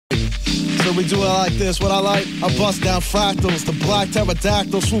So we do it like this. What I like, I bust down fractals. The black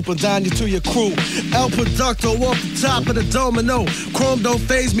pterodactyl swooping down you to your crew. El Producto off the top of the dome. And no, chrome don't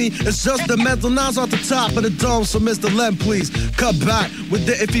phase me. It's just the mental nines off the top of the dome. So Mr. Lem, please cut back with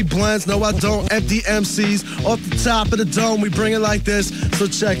the iffy blends. No, I don't. Empty MCs off the top of the dome. We bring it like this. So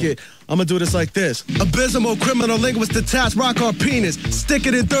check it. I'm gonna do this like this. Abysmal criminal linguist detached, rock our penis. Stick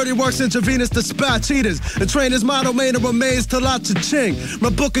it in dirty works, intravenous, dispatch cheaters. The trainer's motto made of remains till I cha-ching. My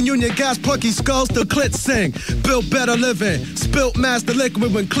book and union gas, plucky skulls, the clit sing. Built better living, spilt master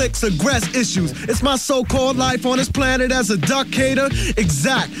liquid when clicks aggress issues. It's my so-called life on this planet as a duck hater.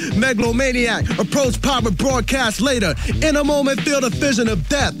 Exact, megalomaniac, approach power broadcast later. In a moment, feel the vision of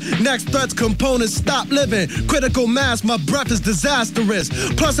death. Next threats, components, stop living. Critical mass, my breath is disastrous.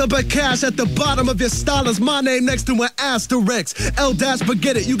 Plus I bet cash at the bottom of your stylus. My name next to an asterisk. L-dash,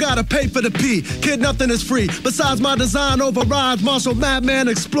 forget it, you gotta pay for the P. Kid, nothing is free. Besides my design overrides, martial madman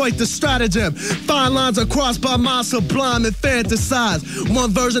exploit the stratagem. Fine lines are crossed by my sublime and fantasize.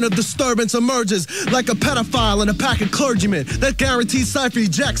 One version of disturbance emerges like a pedophile and a pack of clergymen that guarantees cipher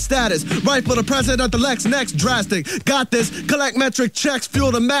eject status. Right for the president, the Lex next drastic. Got this, collect metric checks,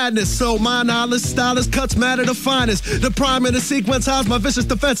 fuel the madness. So my knowledge, stylist cuts matter the finest. The prime in the sequence hides my vicious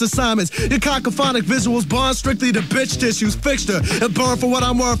defense assignments. Your cacophonic visuals bond strictly to bitch tissues, fixture, and burn for what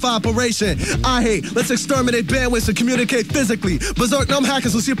I'm worth operation. I hate, let's exterminate bandwidths to communicate physically. Berserk numb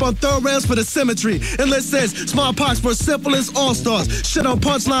hackers will sleep on third rails for the symmetry. Enlist says, smallpox for simplest all-stars. Shit on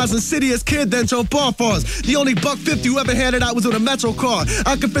punchlines, insidious kid, then jump bar bars. The only $1.50 you ever handed out was with a Metro card.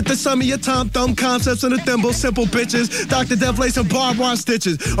 I could fit the sum of your Tom Thumb concepts in a thimble, simple bitches. Dr. Dev lace and barbed wire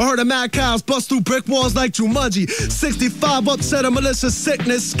stitches. I heard of mad cows bust through brick walls like Jumanji. 65 upset of malicious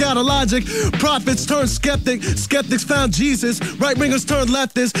sickness, scatologic. Prophets turn skeptic, skeptics found Jesus. Right-wingers turn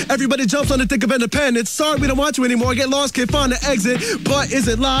leftists. Everybody jumps on the thick of independence. Sorry, we don't want you anymore. Get lost, can't find the exit. But is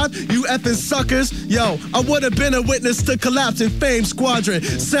it live? You effing suckers. Yo, I would have been a witness to collapsing fame squadron.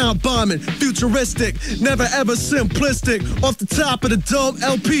 Sound bombing, futuristic, never ever simplistic. Off the top of the dome,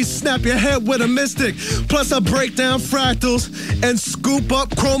 LP, snap your head with a mystic. Plus I break down fractals and scoop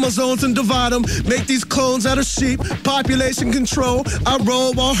up chromosomes and divide them. Make these clones out of sheep. Population control. I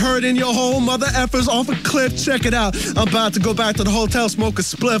roll while hurting your whole mother effers off a cliff. Check it out. I'm about to go back to the hotel, smoke a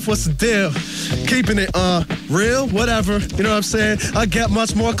spliff. What's the deal? Keeping it real, whatever. You know what I'm saying? I get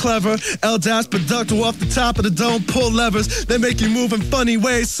much more clever. L-Dash Producto off the top of the dome, pull levers. They make you move in funny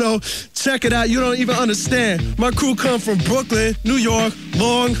ways, so check it out. You don't even understand. My crew come from Brooklyn, New York,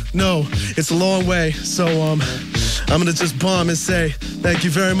 it's a long way. So I'm gonna just bomb and say thank you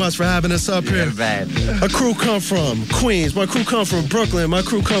very much for having us up here. A crew come from Queens, my crew come from Brooklyn, my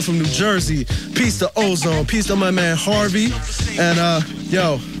crew come from New Jersey. Peace to Ozone, peace to my man Harvey, and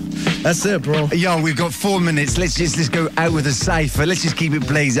yo, that's it, bro. Yo, we've got 4 minutes. Let's go out with a cipher. Let's just keep it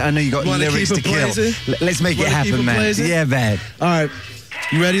blazing. I know you got lyrics to kill. Let's make it happen, man. Blazing? Yeah, man. All right,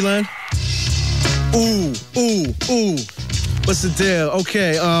 you ready, Len? Ooh, ooh, ooh. What's the deal?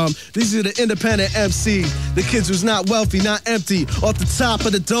 Okay, these are the independent MCs. The kids who's not wealthy, not empty. Off the top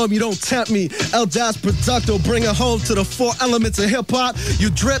of the dome, you don't tempt me. L-Dash Producto, bring it home to the 4 elements of hip-hop.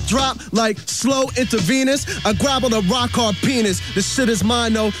 You drip drop like slow intravenous. I grab on a rock hard penis. This shit is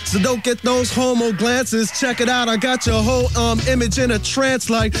mine, though, so don't get those homo glances. Check it out, I got your whole image in a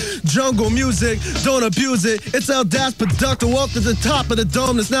trance like jungle music. Don't abuse it. It's L-Dash Producto off to the top of the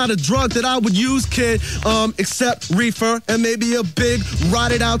dome. It's not a drug that I would use, kid, except reefer and maybe a big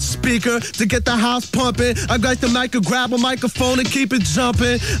rotted out speaker to get the house pumping. I got the mic, grab a microphone and keep it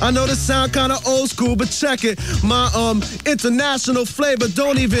jumping. I know the sound kinda old school, but check it. My international flavor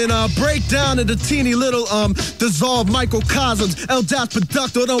don't even break down into teeny little dissolved microcosms. L-Dash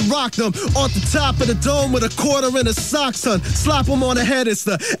Producto, don't rock them. Off the top of the dome with a quarter in a sock, son. Slap them on the head, it's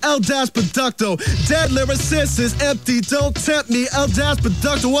the L-Dash Producto. Dead lyricist is empty, don't tempt me. L-Dash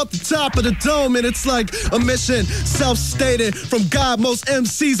Producto off the top of the dome, and it's like a mission, self-stated. From God, most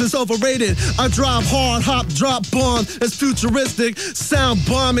MCs is overrated. I drive hard, hop, drop bomb. It's futuristic, sound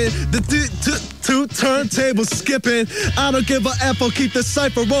bombing. The two turntables skipping. I don't give a F, I'll keep the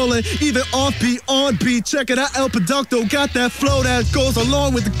cipher rolling. Even off beat, on beat. Check it out, El Producto got that flow that goes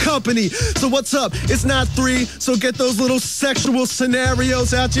along with the company. So what's up? It's not 3, so get those little sexual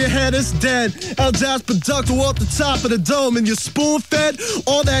scenarios out your head, it's dead. L-Dash Producto off the top of the dome, and you're spoon-fed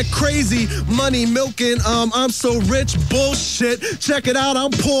all that crazy money milking. I'm so rich, bullshit. Check it out,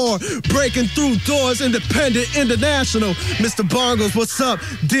 I'm poor, breaking through doors, independent, international. Mr. Bongos, what's up?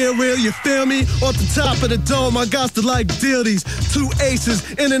 Dear real, you feel me? Off the top of the dome, I got to like deal these 2 aces.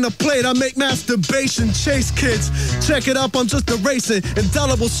 And in a plate, I make masturbation chase kids. Check it up, I'm just erasing.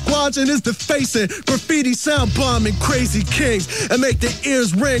 Indelible squadron is defacing. Graffiti sound bombing crazy kings. And make their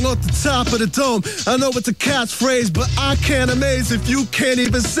ears ring off the top of the dome. I know it's a catchphrase, but I can't amaze if you can't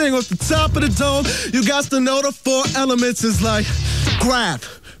even sing off the top of the dome. You got to know the 4 elements is like grab,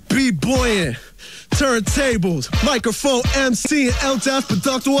 be buoyant, turntables, microphone, MC, and L-Jazz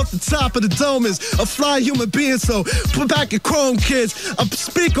production off the top of the dome is a fly human being, so put back your chrome, kids. I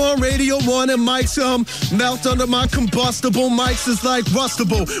speak on radio 1 and mics, melt under my combustible mics is like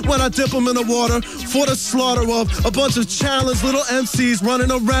rustable when I dip them in the water for the slaughter of a bunch of challenged little MCs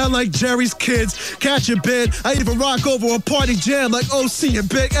running around like Jerry's kids. Catch your bid, I even rock over a party jam like OC and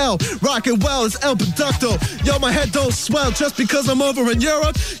Big L. Rockin' well as El Producto. Yo, my head don't swell just because I'm over in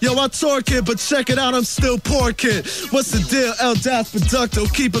Europe. Yo, I tour, kid, but check it out, I'm still poor, kid. What's the deal? El Das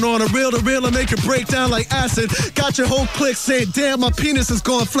Producto, keeping on a reel to reel and make it break down like acid. Got your whole clique saying, damn, my penis is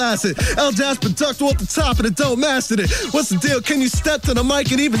going flaccid. El Das Producto off the top of the dome, mastered it. What's the deal? Can you step to the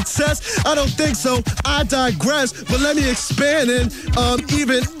mic and even test? I don't think so, I digress, but let me expand and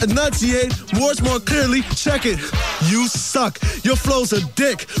even enunciate words more clearly. Check it, you suck. Your flow's a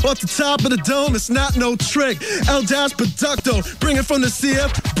dick. Off the top of the dome, it's not no trick. El Das Producto, bring it from the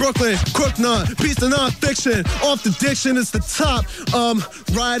CF, Brooklyn, Crooknon, piece of non-fiction. Off the diction is the top.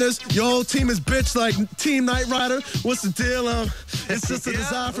 Riders, your whole team is bitch like Team Knight Rider. What's the deal? It's just a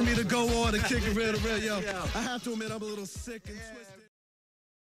desire for me to go on and kick it real to real, yo. I have to admit, I'm a little sick and twisted.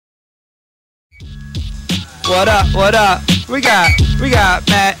 What up, what up? We got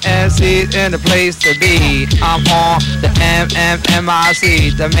Matt MCs in the place to be. I'm on the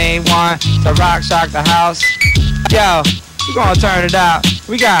MMMIC, the main one, the rock shock the house. Yo, we're gonna turn it out.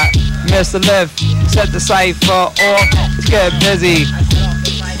 We got Mr. Lif, set the cipher off. Let's get busy.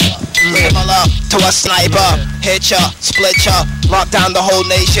 Similar to a sniper, hit ya, split ya, lock down the whole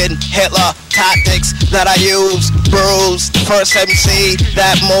nation. Hitler tactics that I use, bruise, the first MC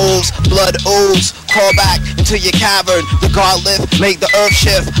that moves, blood ooze, crawl back into your cavern. The God lift, make the earth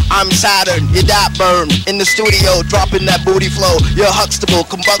shift. I'm Saturn, your dap burn in the studio, dropping that booty flow. You're Huxtable,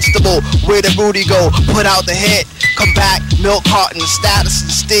 combustible, where the booty go? Put out the hit, come back, milk carton, status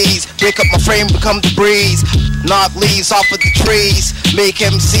and steez. Break up my frame, become the breeze. Knock leaves off of the trees, make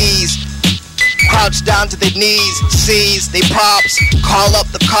MCs crouch down to their knees, seize they props, call up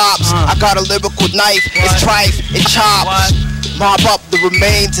the cops. I got a lyrical knife, it's trife, it chops. Mop up the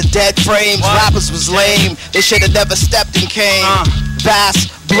remains of dead frames. Rappers was lame, they should have never stepped and came. Vast,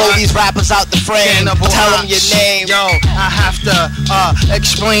 blow these rappers out the frame. Tell them your name. Yo, I have to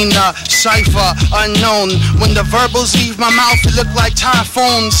explain the cipher unknown. When the verbals leave my mouth, it look like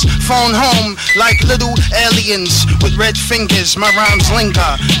typhoons. Phone home like little aliens with red fingers. My rhymes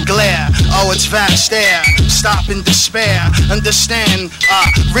linger, glare. Oh, it's vast there. Stop in despair. Understand,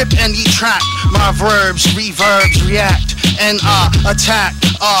 rip any track. My verbs, reverbs, react and attack.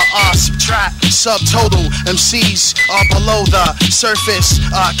 Subtract, subtotal. MCs are below the surface.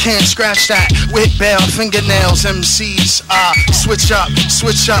 Can't scratch that with bare fingernails. MCs switch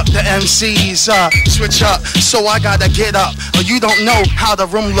up the MCs switch up. So I gotta get up. You don't know how the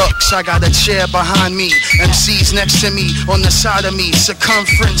room looks. I got a chair behind me, MCs next to me, on the side of me.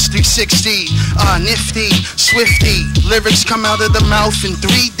 Circumference 360. Nifty, swifty. Lyrics come out of the mouth in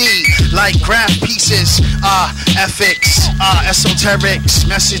 3D like graph pieces. Ethics, esoterics,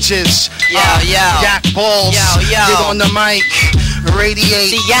 messages. Yak Ballz, get on the mic, radiate.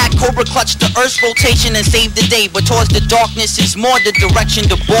 See, Yak Cobra clutched the Earth's rotation and saved the day, but towards the darkness is more the direction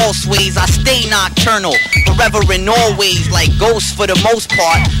the ball sways. I stay nocturnal, forever in always, like ghosts for the most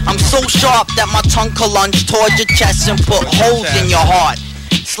part. I'm so sharp that my tongue can lunge towards your chest and put holes in your heart.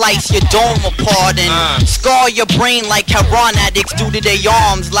 Slice your dome apart and scar your brain like heroin addicts do to their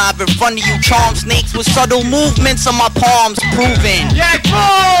arms. Live in front of you, charm snakes with subtle movements on my palms, proving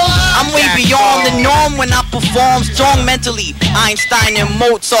I'm way beyond the norm when I perform. Strong mentally, Einstein and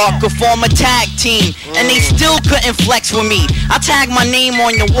Mozart could form a tag team, and they still couldn't flex with me. I tag my name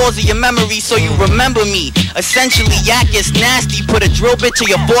on the walls of your memory so you remember me. Essentially, Yak is nasty. Put a drill bit to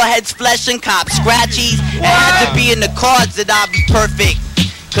your forehead's flesh and cop scratchies. It had to be in the cards that I'd be perfect,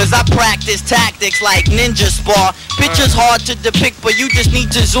 cause I practice tactics like ninja spar. Pictures hard to depict, but you just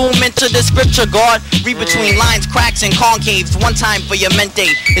need to zoom into the scripture, guard. Read between lines, cracks, and concaves. One time for your mente.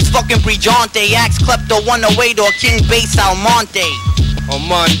 It's fucking brillante. Axe klepto 108 or King Bass Almonte. On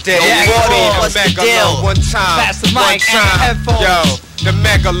Monday, what's the deal? One time, Pass the mic one time. and the headphones. Yo, the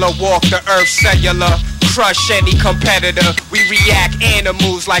megalo walk the earth cellular. crush any competitor. We react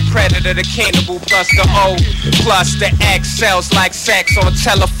animals like Predator to Cannibal, plus the O, plus the X. Sells like sex on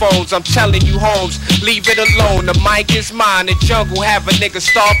telephones. I'm telling you, Holmes, leave it alone. The mic is mine. The jungle have a nigga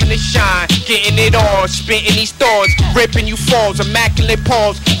starving to shine. Getting it on, spitting these thorns, ripping you forms, immaculate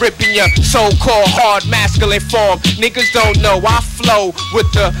poems, ripping your so-called hard masculine form. Niggas don't know I flow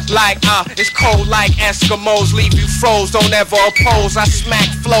with the like, it's cold like Eskimos, leave you froze, don't ever oppose. I smack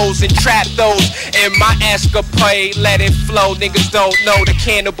flows and trap those in my escapade, let it flow. Niggas don't know the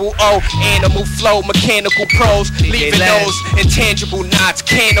Cannibal O, animal flow, mechanical pros, leaving those intangible knots.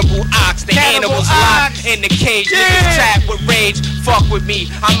 Cannibal Ox, the animals locked in the cage. Niggas trapped with rage, fuck with me,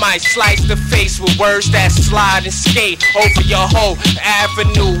 I might slice the face with words that slide and skate over your whole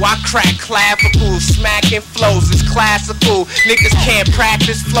avenue. I crack clavicles, smacking flows, it's classical. Niggas can't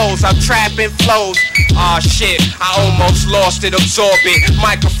practice flows, I'm trapping flows. Aw shit, I almost lost it, absorb it.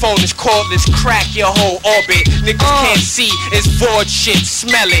 Microphone is cordless, crack your whole orbit. Niggas can't see, it's void shit,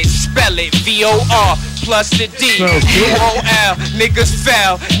 smell it, spell it, V-O-R plus the D, U-O-L. Niggas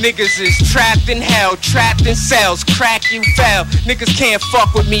fell, niggas is trapped in hell, trapped in cells, crack you fell. Niggas can't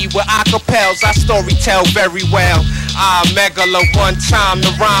fuck with me with acapellas, I story tell very well. Megala one time,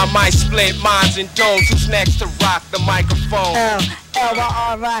 the rhyme might split minds and domes. Who's next to rock the microphone?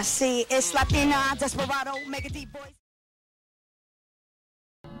 L-R-I-C, it's Latina, Desperado, Mega D boys.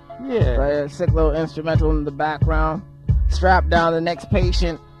 Yeah, right, a sick little instrumental in the background. Strap down the next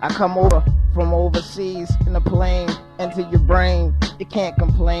patient. I come over from overseas in a plane, enter your brain. You can't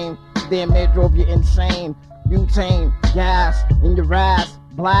complain. Damn near drove you insane. Butane, gas in your ass,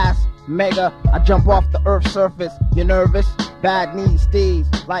 blast, mega. I jump off the earth's surface. You nervous? Bad knees,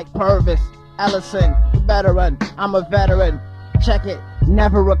 steez, like Purvis. Ellison, the veteran. I'm a veteran. Check it.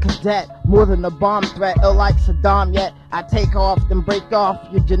 Never a cadet, more than a bomb threat, ill like Saddam yet. I take off, then break off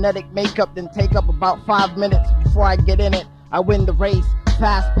your genetic makeup, then take up about 5 minutes before I get in it. I win the race,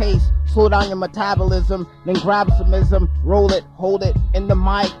 fast pace, slow down your metabolism, then grab some ism, roll it, hold it in the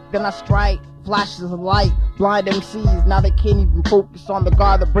mic, then I strike. Flashes of light, blind MCs, now they can't even focus on the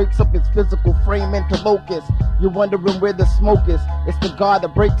guard that breaks up his physical frame into locus. You're wondering where the smoke is. It's the guard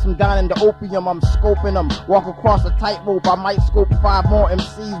that breaks him down into opium. I'm scoping him, walk across a tightrope. I might scope 5 more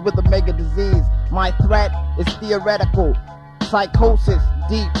MCs with a mega disease. My threat is theoretical. Psychosis,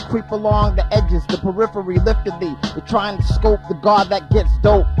 deep, creep along the edges, the periphery liftedly. You're trying to scope the guard that gets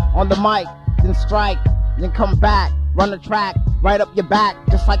dope on the mic, then strike, then come back. Run the track, right up your back,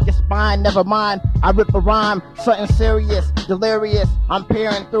 just like your spine, never mind. I rip a rhyme, something serious, delirious. I'm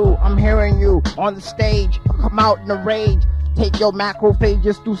peering through, I'm hearing you on the stage. I come out in a rage, take your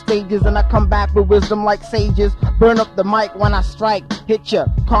macrophages through stages, and I come back with wisdom like sages. Burn up the mic when I strike, hit ya,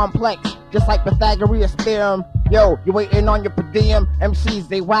 complex, just like Pythagorean theorem. Yo, you waiting on your per diem? MCs,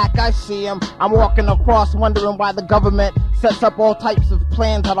 they whack, I see them. I'm walking across wondering why the government sets up all types of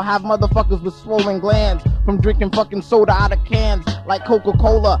plans that'll have motherfuckers with swollen glands from drinking fucking soda out of cans like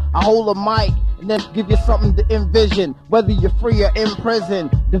Coca-Cola. I hold a mic and then give you something to envision, whether you're free or in prison.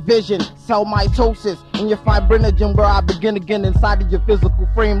 Division, cell mitosis in your fibrinogen, where I begin again inside of your physical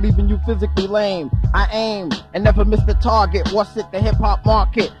frame, leaving you physically lame. I aim and never miss the target. What's it? The hip-hop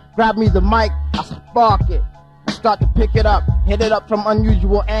market. Grab me the mic, I spark it. Start to pick it up, hit it up from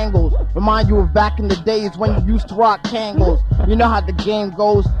unusual angles. Remind you of back in the days when you used to rock tangles. You know how the game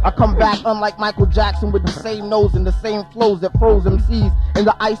goes. I come back unlike Michael Jackson with the same nose and the same flows that froze MCs in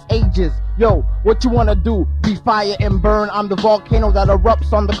the ice ages. Yo, what you wanna do? Be fire and burn. I'm the volcano that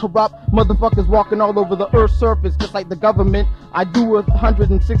erupts on the corrupt motherfuckers walking all over the earth's surface, just like the government. I do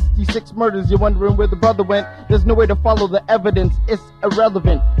 166 murders. You're wondering where the brother went. There's no way to follow the evidence. It's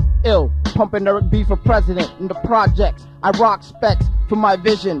irrelevant. Ill, pumping Eric B for president in the projects. I rock specs for my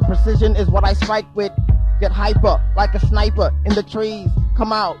vision. Precision is what I strike with. Get hyper like a sniper in the trees.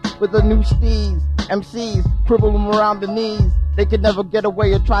 Come out with the new steez. MCs cripple them around the knees. They could never get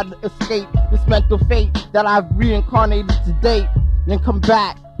away or try to escape this mental fate that I've reincarnated to date. Then come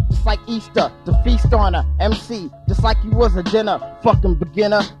back just like Easter to feast on a MC, just like you was a dinner. Fucking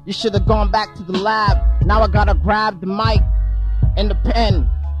beginner, you should have gone back to the lab. Now I gotta grab the mic and the pen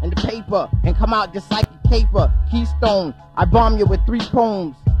and the paper and come out just like a caper. Keystone, I bomb you with 3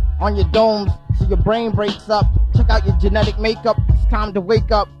 poems on your domes so your brain breaks up. Check out your genetic makeup, it's time to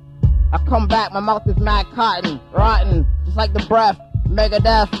wake up. I come back, my mouth is mad cotton, rotten, just like the breath, mega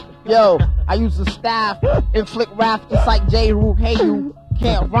death. Yo, I use the staff, inflict wrath just like J. Rue. Hey, you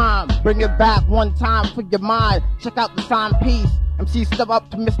can't rhyme, bring it back one time for your mind. Check out the timepiece. MC step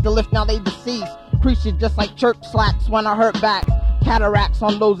up to Mr. Lif, now they deceased. Creature just like church slacks when I hurt back. cataracts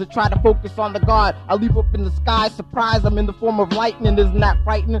on those that try to focus on the God. I leap up in the sky, surprise, I'm in the form of lightning. Isn't that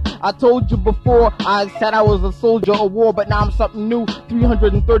frightening? I told you before, I said I was a soldier of war, but now I'm something new.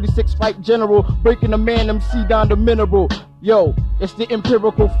 336 right general, breaking a man MC down to mineral. Yo, it's the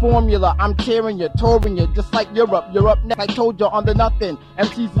empirical formula. I'm tearing you, touring you, just like Europe. You're up next, I told you, on the nothing.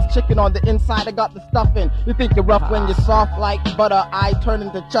 MC's is chicken on the inside, I got the stuffing. You think you're rough when you're soft like butter. I turn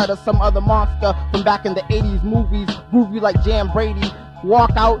into cheddar, some other monster from back in the 80s movies. Groovy like Jam Brady.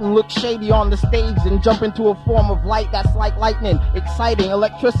 Walk out and look shady on the stage and jump into a form of light that's like lightning. Exciting,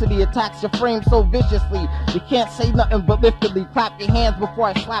 electricity attacks your frame so viciously. You can't say nothing but liftedly. Clap your hands before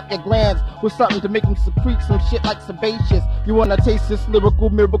I slap your glands with something to make them secrete some shit like sebaceous. You wanna taste this lyrical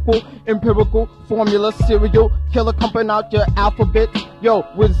miracle, empirical formula, cereal, killer comping out your alphabet. Yo,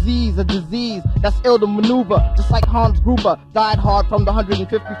 with Z's, a disease that's ill to maneuver, just like Hans Gruber died hard from the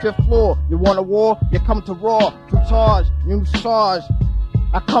 155th floor. You want a war? You come to raw, to charge, you charge.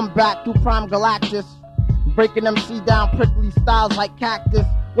 I come back through Prime Galactus, breaking MC down prickly styles like cactus.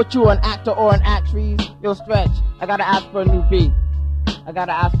 What you, an actor or an actress? Yo, Stretch, I gotta ask for a new beat.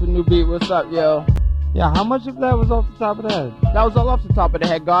 What's up, yo? Yeah, how much of that was off the top of the head? That was all off the top of the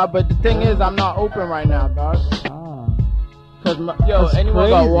head, God, but the thing is, I'm not open right now, God. Cause, yo, that's anyone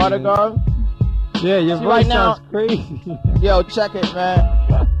crazy, got water, man. God? Yeah, your See, voice right now, sounds crazy. Yo, check it, man.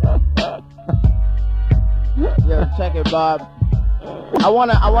 Yo, check it, Bob. I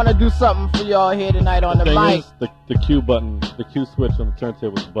wanna do something for y'all here tonight on the mic. The Q button, the Q switch on the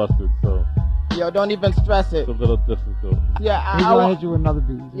turntable is busted, so. Yo, don't even stress it. It's a little difficult. Yeah, I want to hit you with another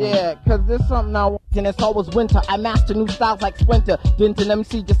beat. Yeah, cause there's something I want, and it's always winter. I master new styles like Splinter. Dent an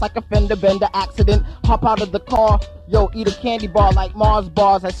MC just like a fender bender accident. Hop out of the car. Yo, eat a candy bar like Mars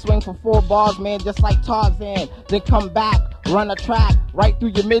bars. I swing for 4 bars, man, just like Tarzan. Then come back, run a track right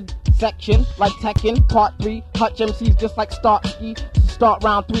through your midsection like Tekken. Part 3, Hutch MCs just like Starsky. Start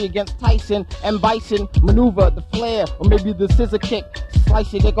round 3 against Tyson and Bison. Maneuver the flare or maybe the scissor kick.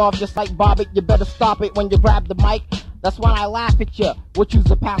 Slice your dick off just like Bobbit. You better stop it when you grab the mic. That's when I laugh at you. What you's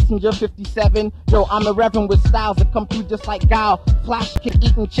a passenger 57? Yo, I'm a reverend with styles that come through just like Gal. Flash kick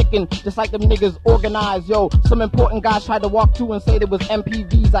eating chicken, just like them niggas organized. Yo, some important guys tried to walk through and say there was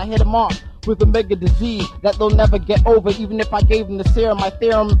MPVs. I hit them off with a mega disease that they'll never get over. Even if I gave them the serum, my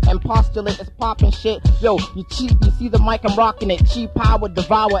theorem and postulate is popping shit. Yo, you cheap, you see the mic, I'm rocking it. Cheap power,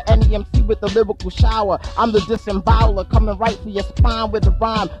 devour any MC with the lyrical shower. I'm the disemboweler, coming right for your spine with a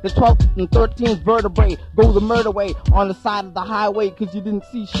rhyme. The 12th and 13th vertebrae go the murder way on the side of the highway, cause you didn't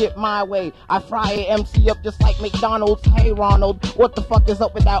see shit my way. I fry a MC up just like McDonald's. Hey Ronald, what the fuck is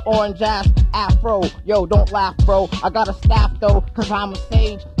up with that orange ass afro? Yo, don't laugh, bro. I got a staff though, cause I'm a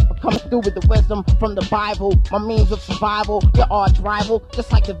sage. Coming through with the wisdom from the Bible, my means of survival, your arch rival,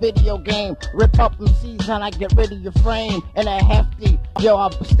 just like the video game. Rip up MCs and I get rid of your frame and a hefty. Yo,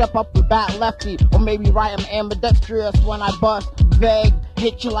 I'll step up and bat lefty, or maybe right, I'm ambidextrous when I bust. Vague,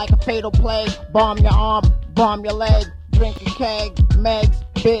 hit you like a fatal plague, bomb your arm, bomb your leg, drink a keg, megs,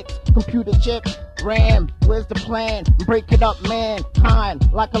 bits, computer chips, RAM, where's the plan? Break it up,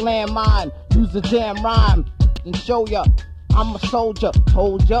 mankind, like a landmine. Use a damn rhyme and show ya I'm a soldier.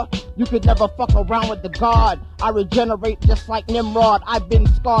 Told ya, you could never fuck around with the God. I regenerate just like Nimrod. I've been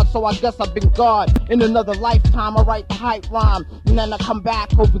scarred, so I guess I've been God. In another lifetime, I write the hype rhyme, and then I come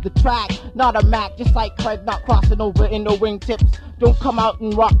back over the track. Not a Mac, just like Craig, not crossing over in no wingtips. Don't come out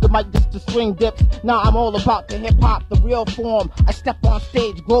and rock the mic just to swing dips. Nah, I'm all about the hip-hop, the real form. I step on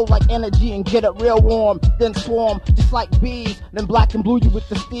stage, glow like energy and get it real warm. Then swarm, just like bees. Then black and blue you with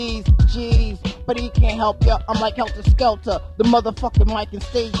the steez. Jeez, but he can't help ya. I'm like Helter Skelter, the motherfucking mic and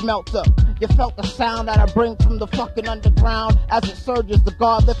stage melter. You felt the sound that I bring from the fucking underground. As it surges, the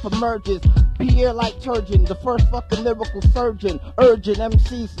God lift emerges. Pierre like Turgeon, the first fucking lyrical surgeon. Urging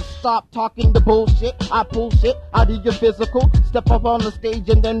MCs to stop talking the bullshit. I pull shit out of your physical. Step up on the stage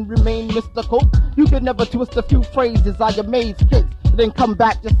and then remain mystical. You could never twist a few phrases. I amaze kids. Then come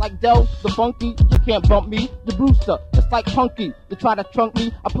back just like Del, the funky. You can't bump me, the Brewster, just like Punky. You try to trunk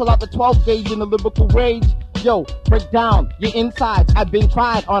me, I pull out the 12 gauge in the lyrical rage. Yo, break down your insides. I've been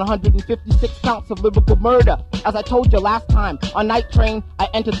tried on 156 counts of lyrical murder. As I told you last time, on Night Train, I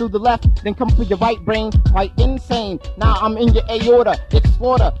enter through the left, then come for your right brain. Quite insane. Now I'm in your aorta. It's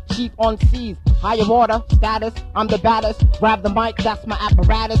slaughter, sheep on seas. higher order, status, I'm the baddest. Grab the mic, that's my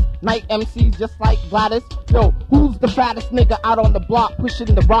apparatus. Night MCs just like Gladys. Yo, who's the fattest nigga out on the block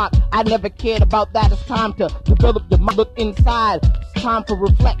pushing the rock? I never cared about that. It's time to develop your look inside. It's time for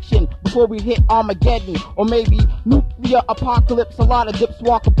reflection before we hit Armageddon or maybe nuclear apocalypse. A lot of dips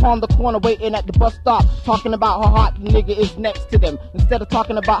walk upon the corner waiting at the bus stop, talking about how hot the nigga is next to them, instead of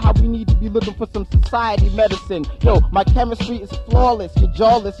talking about how we need to be looking for some society medicine. Yo, my chemistry is flawless. You're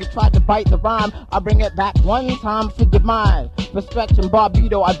jawless. You tried to bite the rhyme. I bring it back one time for your mind. Perspective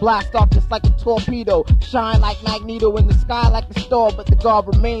Barbado, I blast off just like a torpedo. Shine like Magneto in the sky like a star, but the guard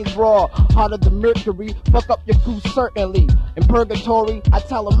remains raw. Harder than mercury, fuck up your crew certainly. In purgatory, I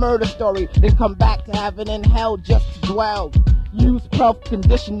tell a murder story, then come back to heaven and hell just to dwell. Use self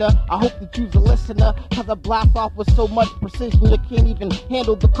conditioner, I hope that you's a listener, cause I blast off with so much precision you can't even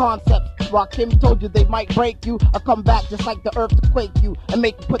handle the concept. Rakim told you they might break you, I come back just like the earth to quake you, and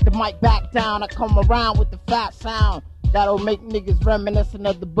make you put the mic back down. I come around with the fat sound that'll make niggas reminiscent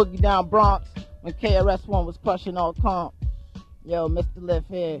of the boogie down Bronx when KRS-One was crushing all comp. Yo, Mr. Lif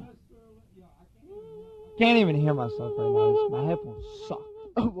here. Can't even hear myself right now. My headphones suck.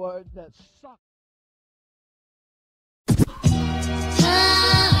 A word that sucks.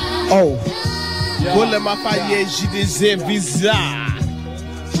 Oh, voilà ma faille, j'ai des visas.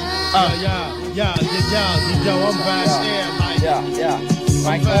 Yeah, I'm Vast Air like.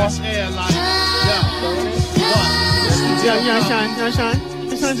 I'm Vast Air like.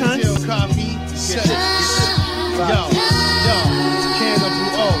 Still copy. Cannibal,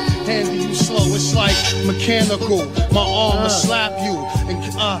 oh, handle you slow. It's like mechanical. My arm will slap you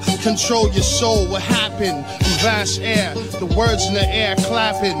and control your soul. What happened? I'm Vast Air. The words in the air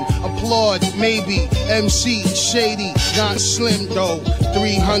clapping. Applaud, maybe. MC, shady, not slim though.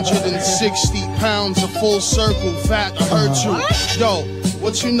 360 pounds, a full circle. Fat, I hurt you. Yo.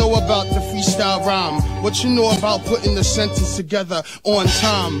 What you know about the freestyle rhyme? What you know about putting the sentence together on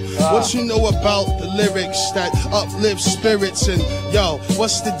time? What you know about the lyrics that uplift spirits? And yo,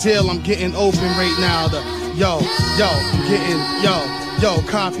 what's the deal? I'm getting open right now. I'm getting,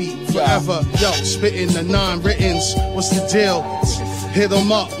 copy forever. Yo, spitting the non-writtens. What's the deal? Hit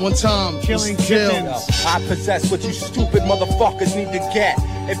them up one time. Killing kittens. I possess what you stupid motherfuckers need to get.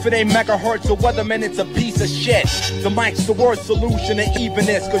 If it ain't megahertz or Weatherman, it's a piece of shit. The mic's the worst solution to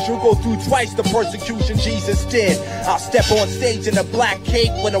evenness, cause you'll go through twice the persecution Jesus did. I'll step on stage in a black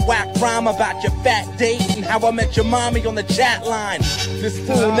cape with a whack rhyme about your fat date and how I met your mommy on the chat line. This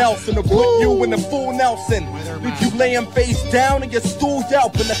fool Nelson will put you in the full Nelson. Leave you laying face down and your stool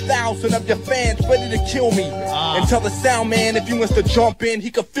yelping. 1,000 of your fans ready to kill me. And tell the sound man if he wants to jump in, he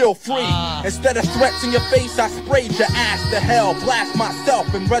could feel free. Instead of threats in your face, I sprayed your ass to hell, blast myself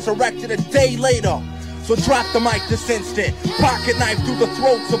and resurrected a day later. So drop the mic this instant. Pocket knife through the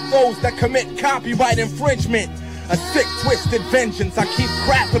throats of those that commit copyright infringement. A sick, twisted vengeance. I keep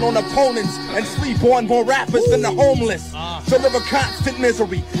crapping on opponents and sleep on more rappers than the homeless. Deliver constant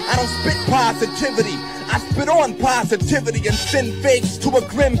misery. I don't spit positivity. I spit on positivity and send fakes to a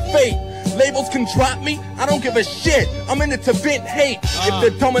grim fate. Labels can drop me, I don't give a shit. I'm in it to vent hate. If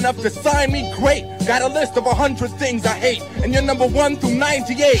they're dumb enough to sign me, great. Got a list of 100 things I hate, and you're number 1 through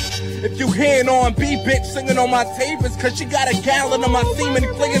 98. If you hear an R&B bitch singing on my tape, it's cause she got a gallon of my semen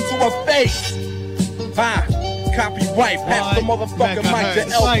clinging to her face. Copyright, pass the motherfucking mic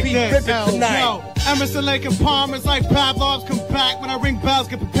to LP Ribbit tonight. Emerson, Lake, and Palm is like Pavlov's come back. When I ring bells,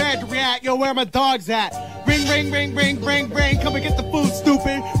 get prepared to react. Yo, where my dogs at? Ring, ring, ring, ring, ring, ring. Come and get the food,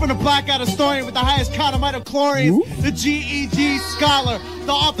 stupid. From the blackout historian with the highest count of mitochondrions. The GED scholar.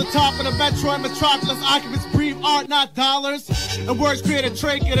 The off the top of the metro and metropolis occupants breathe art, not dollars. And words create a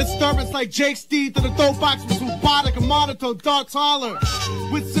trait, a disturbance like Jake's teeth. And the throat box was robotic and monotone, dark taller.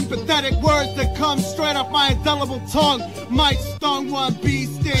 With sympathetic words that come straight off my indelible tongue. Might stung one bee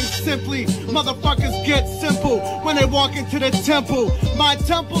sting simply. Motherfuckers get simple when they walk into the temple. My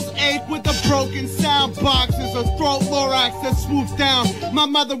temples ache with the broken sound boxes or throat lorax that swoops down. My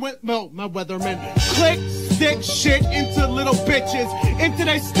mother went, my weatherman. Click, stick shit into little bitches. Into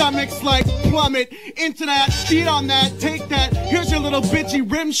their stomachs like plummet. Into that, feed on that, take that. Here's your little bitchy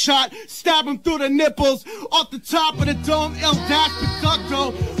rim shot. Stab him through the nipples. Off the top of the dome, El Dash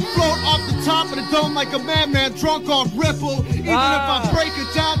Producto. Float off the top of the dome like a madman drunk off Ripple. Even if I break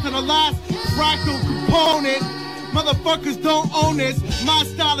it down to the last fractal component, motherfuckers don't own this. My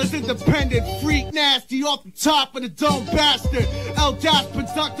style is independent, freak nasty, off the top of the dome bastard. El Dash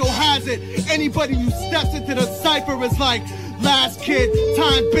Producto has it. Anybody who steps into the cipher is like last kid,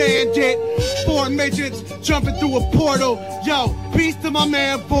 time bandit. 4 midgets jumping through a portal. Yo, peace to my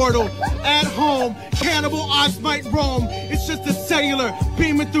man Vordul. At home, Cannibal Ox might roam. It's just a sailor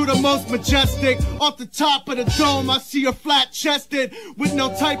beaming through the most majestic. Off the top of the dome, I see her flat-chested with no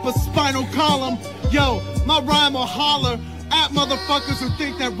type of spinal column. Yo, my rhyme will holler at motherfuckers who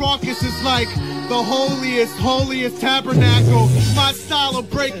think that raucous is like the holiest tabernacle. My style will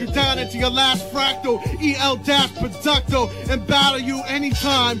break you down into your last fractal. EL-producto and battle you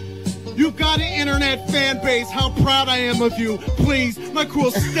anytime. You've got an internet fan base, how proud I am of you. Please, my crew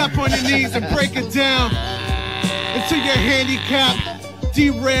will step on your knees and break it down until you're handicapped.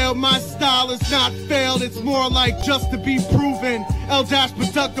 Derailed, my style is not failed, it's more like just to be proven.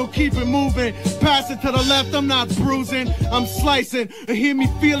 El-Producto, keep it moving. Pass it to the left, I'm not bruising, I'm slicing. Hear me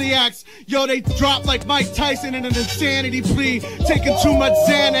philiacs, yo, they drop like Mike Tyson in an insanity plea. Taking too much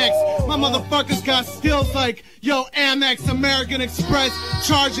Xanax, my motherfuckers got skills like, yo, Amex, American Express.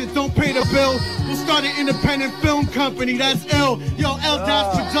 Charge it, don't pay the bill. We'll start an independent film company, that's ill. Yo,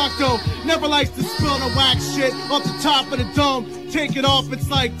 El-Producto never likes to spill the wax shit off the top of the dome. Take it off, it's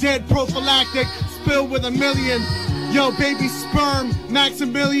like dead prophylactic. Spill with a million. Yo, baby sperm,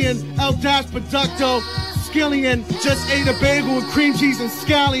 Maximilian, El-Producto, Skillion. Just ate a bagel with cream cheese and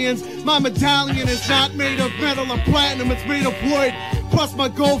scallions. My medallion is not made of metal or platinum, it's made of wood. Plus my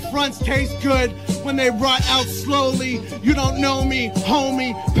gold fronts taste good when they rot out slowly. You don't know me,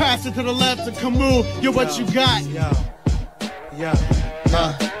 homie. Pass it to the left to Camu. Yo, what you got? Yeah.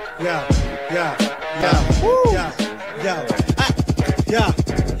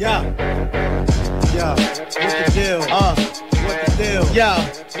 What's the deal? What's the deal?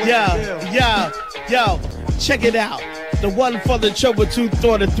 Yo, check it out. The one for the trouble, 2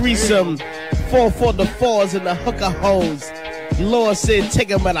 for the threesome, 4 for the 4s and the hooker hoes. Lord said take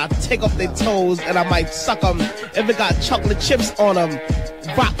them and I take off their toes and I might suck them if it got chocolate chips on them.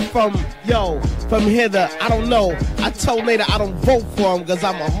 Rock from here to, I don't know. I told later I don't vote for him cause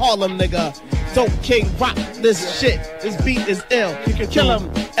I'm a Harlem nigga. Dope king, rock this shit. This beat is ill. Kill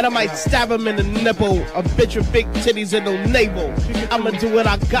him, and I might stab him in the nipple. A bitch with big titties and no navel. I'ma do what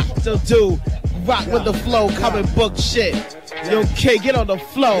I got to do. Rock with the flow, comic book shit. Yo, kid, get on the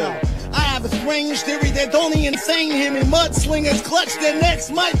flow. I have a strange theory that only insane hear me. Mudslingers clutch their necks,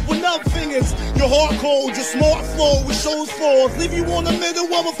 mic with nub fingers. Your hardcore, your smart flow with shows flaws. Leave you on the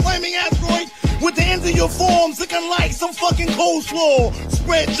middle of a flaming asteroid with the ends of your forms looking like some fucking coleslaw.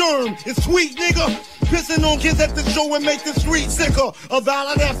 Spread germ, it's sweet, nigga. Pissing on kids at the show and make the street sicker. A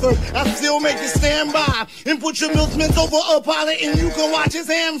valid effort, I still make it stand by. And put your milkmans over a pilot and you can watch his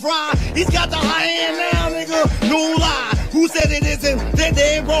hand fry. He's got the high hand now, nigga, no lie. Who said it isn't? They're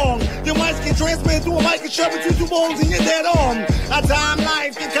dead wrong. The mics get transmitted through a mic and shove it to 2 bones in your dead arm. A time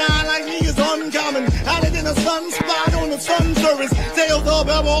life, the kind like me is uncommon. Out it in a sunspot on the sun surface. Tails up,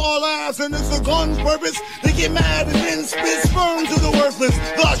 ever all ass, and it's a gun's purpose. They get mad and then spit sperm to the worthless.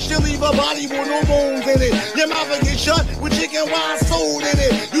 Thus you leave a body with no bones in it. Your mouth will get shut with chicken wine sold in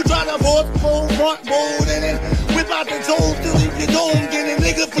it. You try to force front bold in it. Whip out the toes to leave your dome in it,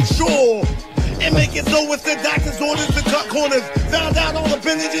 nigga, for sure. And make it so it's the doctor's orders to cut corners. Found out all the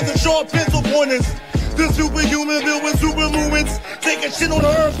appendages and sharp pencil pointers. The superhuman built with super movements. Take a shit on the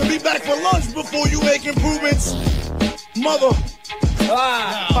earth and be back for lunch before you make improvements. Mother.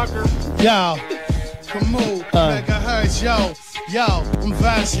 Fucker. Yo. Camu, megahertz, yo, I'm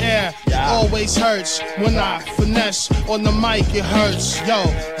Vast Aire. Always hurts when I finesse on the mic, it hurts. Yo,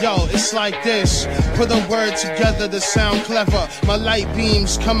 it's like this. Put a word together to sound clever. My light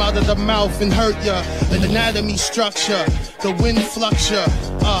beams come out of the mouth and hurt ya. Anatomy structure, the wind flucture,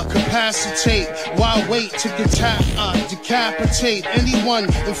 capacitate. Why wait to decapitate anyone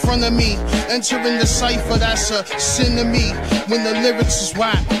in front of me? Entering the cipher, that's a sin to me. When the lyrics is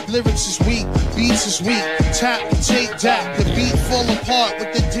whack, lyrics is weak, beats is weak. Tap, take that, the beat fall apart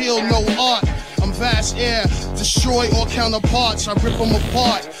with the deal, no art. I'm Vast Aire, destroy all counterparts, I rip them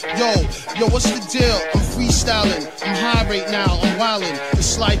apart. Yo, what's the deal? I'm freestyling, I'm high right now, I'm wildin'.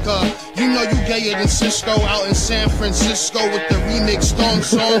 It's like, you know you gayer than Cisco out in San Francisco with the remix Stone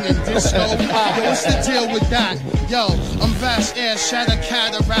Song and Disco. Yo, what's the deal with that? Yo, I'm Vast Aire, shatter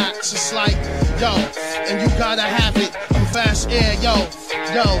cataracts. It's like, yo, and you gotta have it. I'm Vast Aire, yo,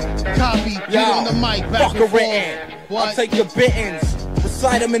 copy, get on the mic, back and forth. What? I'll take your bittins.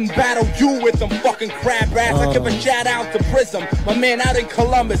 Recite them and battle you with them fucking crab rats. I give a shout out to Prism, my man out in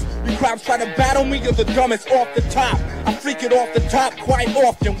Columbus. You crabs try to battle me, you're the dumbest off the top. I freak it off the top quite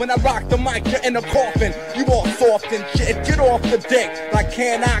often. When I rock the mic, you're in a coffin. You all soft and shit, get off the dick like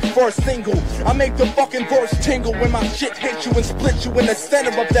Can I first single. I make the fucking verse tingle when my shit hits you and split you in the center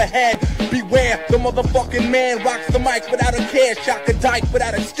of the head. Beware, the motherfucking man rocks the mic without a care, shock a dyke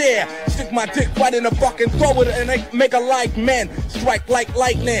without a stare. Stick my dick right in the fucking throw it and make a like man, strike like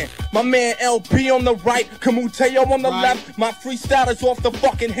lightning. My man LP on the right, Camu Tao on the left. My freestyle is off the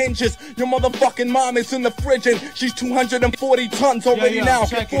fucking hinges. Your motherfucking mom is in the fridge and she's 240 tons already now.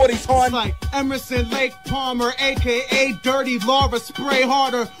 Get 40s, hon. Like Emerson Lake Palmer, aka Dirty Laura, spray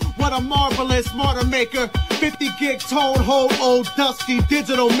harder. What a marvelous martyr maker. 50 gig tone, hold old dusty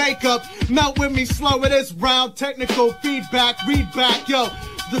digital makeup. Melt with me slow, it is round technical feedback. Read back, yo.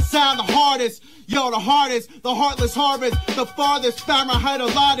 The sound the hardest. Yo, the hardest, the heartless harvest, the farthest Fahrenheit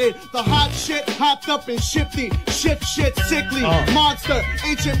allotted, the hot shit, hopped up and shifty, shit, sickly, monster,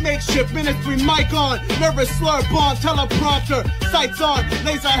 ancient makeshift, ministry mic on, nervous slur, bond, teleprompter, sights on,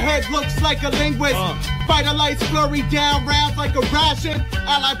 laser head looks like a linguist, fighter lights flurry down, rounds like a ration,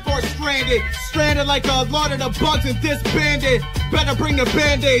 allied force stranded like a lot of the bugs and disbanded, better bring the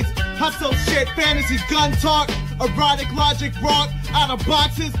band-aids, hustle shit, fantasy, gun talk, erotic logic, rock, out of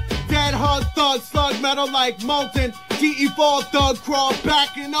boxes, dead hug, thug, slug, metal like molten. DE fall, thug, crawl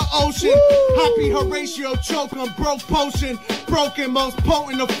back in the ocean. Happy Horatio, choke on broke potion. Broken, most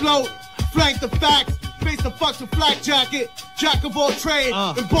potent afloat. Flank the facts, face the fucks with flak jacket. Jack of all trade,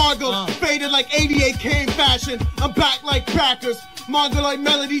 embargo, faded like 88 Kane fashion. I'm back like crackers. Mongoloid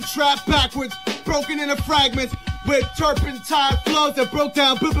melody trap backwards. Broken into fragments. With turpentine flows that broke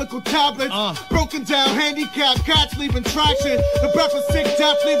down biblical tablets. Broken down handicapped cats leaving traction. The breath of sick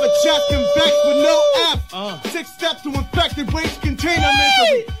death leave a chest convex with no F. 6 steps to infected waste container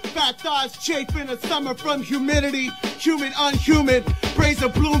misery. Fat thighs chafe in the summer from humidity. Humid, unhuman. Praise a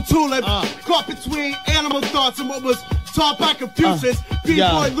bloom tulip. Caught between animal thoughts and what was taught by Confucius.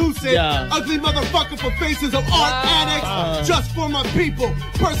 B-boy lucid. Ugly motherfucker for faces of art addicts. Just for my people.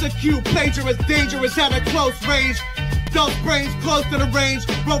 Persecute, plagiarist, dangerous at a close range. Those brains close to the range.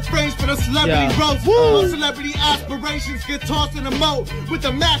 Rope frames for the celebrity roast. Most celebrity aspirations get tossed in a moat with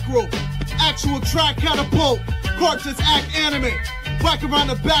the macro. Actual track catapult. Corpses act animate. Whack around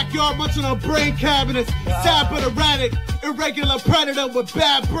the backyard, munching on brain cabinets. Sad but erratic. Irregular predator with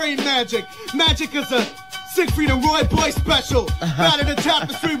bad brain magic. Magic is a Siegfried and Roy Boy special. Battered a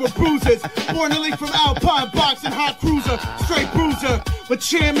tapestry with bruises. Born a leak from Alpine box and hot cruiser. Straight bruiser. With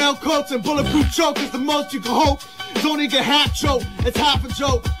chainmail coats and bulletproof chokers, the most you can hope. Don't even get half choke. It's half a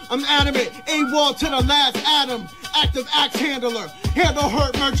joke. I'm animate. A-wall to the last atom. Active axe handler. Handle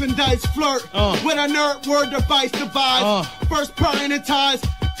hurt merchandise flirt. With a nerd word device devise. First prioritized.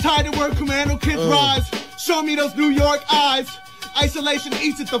 Tied to word commando kids rise. Show me those New York eyes. Isolation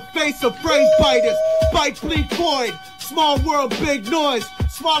eats at the face of phrase biters. Bite, bleak, void. Small world, big noise.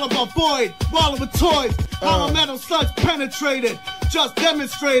 Swallow my void. Wallow with toys. Hollow metal slugs penetrated. Just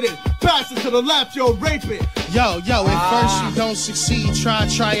demonstrated. Pass it to the left, yo, rape it. Yo, at first you don't succeed,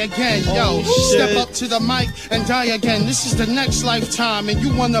 try again. Yo, step up to the mic and die again. This is the next lifetime and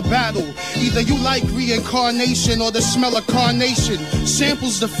you won the battle. Either you like reincarnation or the smell of carnation.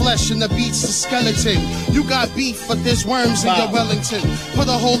 Samples the flesh and the beats the skeleton. You got beef, but there's worms in your Wellington. Put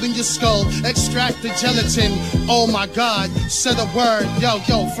a hole in your skull, extract the gelatin. Oh my God, said a word.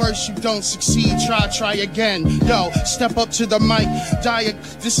 Yo, first you don't succeed, try again. Yo, step up to the mic, die.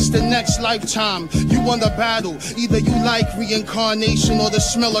 This is the next lifetime. You won the battle. Either you like reincarnation or the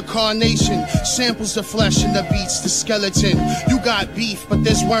smell of carnation. Samples the flesh and the beats the skeleton. You got beef, but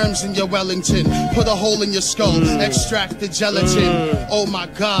there's worms in your Wellington. Put a hole in your skull, extract the gelatin. Oh my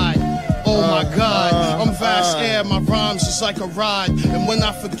God. Oh my God, I'm vast air, my rhymes is like a rod. And when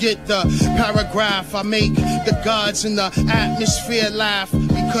I forget the paragraph, I make the gods in the atmosphere laugh.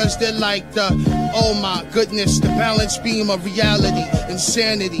 Because they're like the, oh my goodness, the balance beam of reality,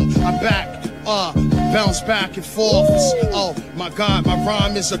 insanity. I bounce back and forth. Oh my God, my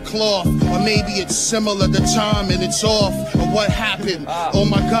rhyme is a cloth. Or maybe it's similar to time and it's off. Or what happened? Oh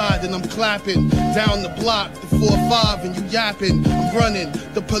my God, and I'm clapping down the block, the 4-5, and you yapping. I'm running,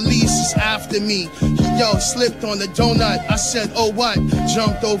 the police is after me. Yo, slipped on the donut. I said, oh what?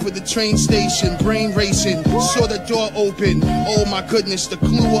 Jumped over the train station, brain racing. Saw the door open. Oh my goodness, the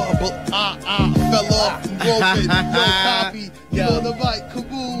clue fell off and broken. Yo, copy. You know the right,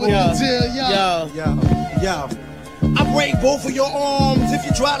 Camu with the deal, yo. I break both of your arms if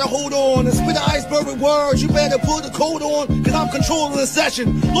you try to hold on and spit the iceberg with words. You better put the coat on, cause I'm controlling the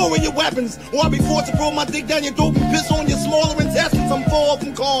session. Lower your weapons, or I'll be forced to throw my dick down your throat and piss on your smaller intestines. I'm far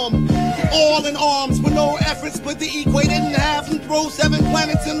from calm. All in arms with no effort, split the equator in half and throw 7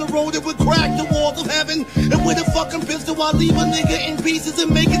 planets in the road that would crack the walls of heaven. And with a fucking pistol, I leave a nigga in pieces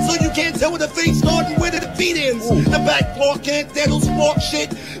and make it so you can't tell where the face starts and where the feet ends. The back floor can't that'll spark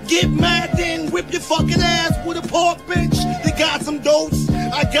shit. Get mad then, whip your fucking ass with a pork bitch. They got some dose,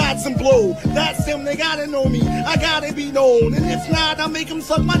 I got some blow. That's them, they gotta know me, I gotta be known. And if not, I make them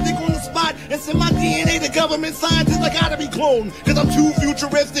suck my dick on the spot and send my DNA to government scientists. I gotta be cloned, cause I'm too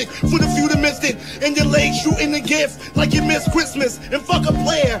futuristic for the few to miss it. And your legs shooting the gift like you missed Christmas. And fuck a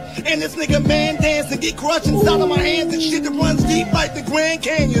player, and this nigga man dance and get crushed inside of my hands and shit that runs deep like the Grand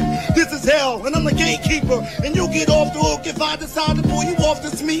Canyon. This is hell, and I'm the gatekeeper. And you get off the hook if I decide to pull you off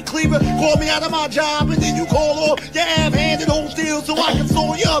this meat cleaver. Call me out of my job and then you call off your half-handed whole steel so I can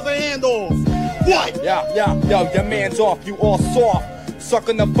saw your other hand off. What? Yo, your man's off, you all soft.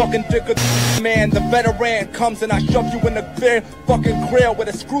 Sucking the fucking dick of the man. The veteran comes and I shove you in the bare fucking grill with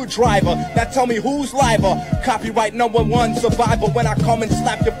a screwdriver. Now tell me who's liver? Copyright #1 survivor when I come and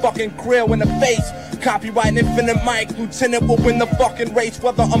slap your fucking grill in the face. Copyright infinite mic, lieutenant will win the fucking race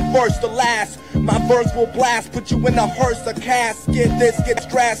whether I'm first or last. My verse will blast, put you in a hearse, a casket. This gets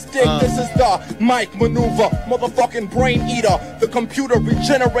drastic, this is the mic maneuver, motherfucking brain eater. The computer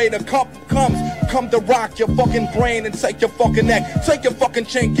regenerator come to rock your fucking brain and take your fucking neck. Take your fucking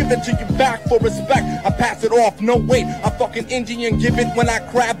chain, give it to you back for respect. I pass it off, no wait, I fucking Indian give it. When I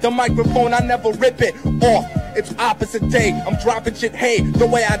grab the microphone, I never rip it off. It's opposite day, I'm dropping shit, hey. The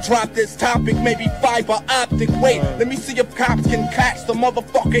way I drop this topic, maybe fiber optic. Wait, let me see if cops can catch the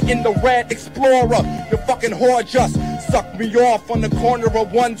motherfucker in the red Explorer. Your fucking whore just sucked me off on the corner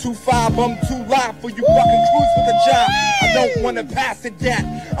of 125. I'm too live for you fucking crews with a job. I don't wanna pass it that.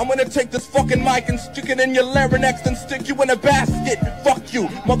 I'm gonna take this fucking mic and stick it in your larynx and stick you in a basket. Fuck you,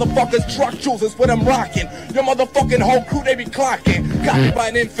 motherfuckers, truck jewels is what I'm rocking. Your motherfucking whole crew, they be clocking.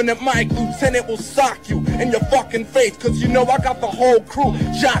 Copyright infinite mic, lieutenant will sock you in your fucking face. Cause you know I got the whole crew.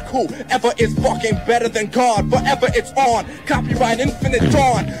 Jock whoever is fucking better than God. Forever it's on. Copyright infinite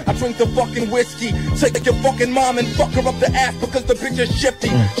dawn. I drink the fucking whiskey. Take your fucking mom and fuck her up the ass because the bitch is shifty.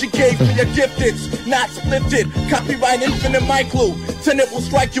 She gave me a gift, it's not splitted. Copyright infinite mic lieutenant will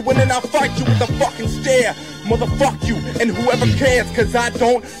strike you and then I'll fight you with a fucking stare. Motherfuck you and whoever cares, cause I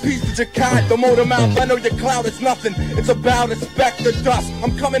don't. Piece of your kind, the motor mouth, I know your cloud is nothing. It's about inspector dust.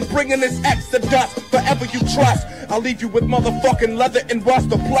 I'm coming bringing this extra dust. Forever you trust, I'll leave you with motherfucking leather and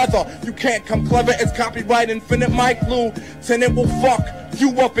rust or pleather. You can't come clever, it's copyright infinite mic lieutenant will fuck you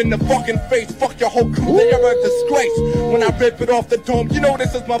up in the fucking face. Fuck your whole crew, they are a disgrace. When I rip it off the dome, you know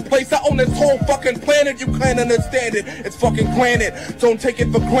this is my place. I own this whole fucking planet, you can't understand it. It's fucking granted, don't take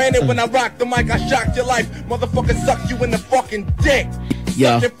it for granted. When I rock the mic, I shock your life. Motherfucker suck you in the fucking dick.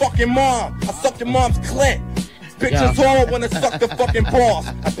 Suck your fucking mom, I suck your mom's clit. Bitches all wanna suck the fucking balls.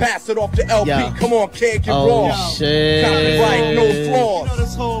 I pass it off to LP, come on kid, get raw. Shit. Copyright, no flaws. You know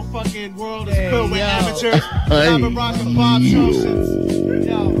this whole fucking world is filled with amateurs. I've been rocking Bob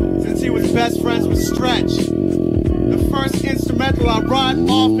since he was best friends with Stretch. The first instrumental I rhymed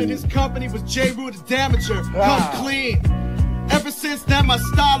off in his company was J. Rue the Damager. Come clean. Ever since then, my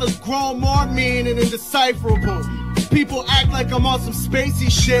style has grown more mean and indecipherable. People act like I'm on some spacey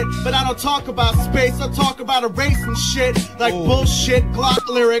shit, but I don't talk about space, I talk about erasing shit. Like bullshit Glock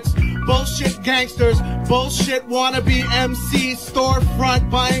lyrics, bullshit gangsters, bullshit wannabe MCs, storefront,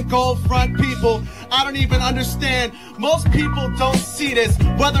 buying gold front people. I don't even understand, most people don't see this.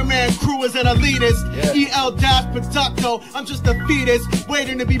 Weatherman crew is an elitist, EL-Producto, I'm just a fetus,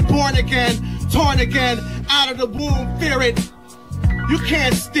 waiting to be born again, torn again, out of the womb, fear it. You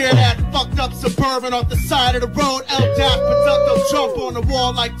can't steer that fucked up Suburban off the side of the road. El-Producto, jump on the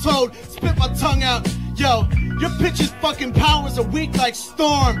wall like Toad, spit my tongue out. Yo, your pitch's fucking powers are weak like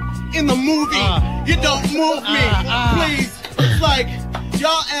Storm in the movie. You don't move me, please. It's like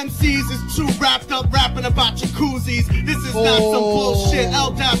y'all MCs is too wrapped up rapping about jacuzzis. This is not some bullshit.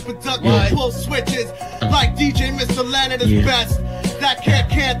 El-Producto pull switches like DJ Mr. Leonard is best. That cat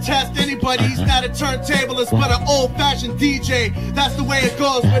can't test anybody, he's not a turntablist but an old-fashioned DJ. That's the way it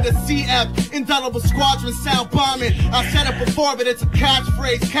goes with a CF, Indelible Squadron sound bombing. I said it before, but it's a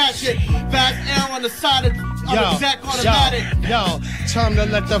catchphrase, catch it. Fast air on the side of the deck automatic. Yo, time to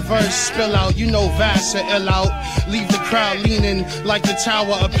let the verse spill out. You know Vass are ill out. Leave the crowd leaning like the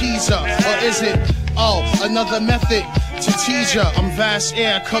Tower of Pisa. Or is it, another method to tease ya? I'm Vass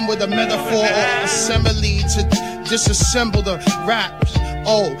Air, come with a metaphor or assembly to disassemble the raps.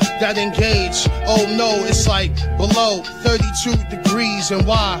 Oh, that engage. Oh no, it's like below 32 degrees. And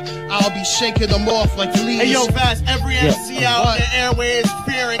why? I'll be shaking them off like fleas. Hey yo, Vaz, every MC out in the airways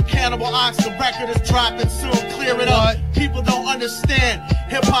fearing Cannibal Ox. The record is dropping soon. Clear it up. People don't understand.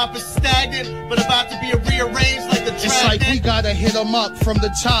 Hip hop is stagnant, but about to be rearranged like the It's like we gotta hit them up from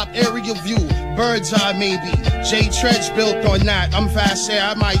the top, aerial view, bird's eye maybe. J Tredge built on that. I'm fast here,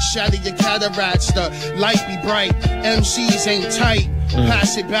 I might shatter your cataracts. The light be bright, MCs ain't tight.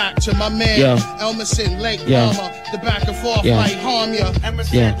 Pass it back to my man, Elmerson Lake Palmer. The back and forth might harm ya.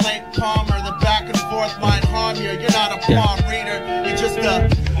 Emerson Lake Palmer, the back and forth might harm you. You're not a palm reader, you're just a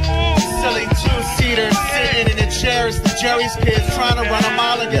silly two-seater sitting in a chair. It's the Jerry's kids trying to run a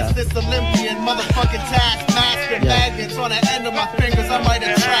mile against this Olympian motherfucking taskmaster. Magnets on the end of my fingers, I might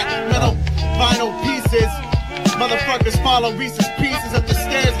attract metal vinyl pieces. Motherfuckers follow Reese's Pieces up the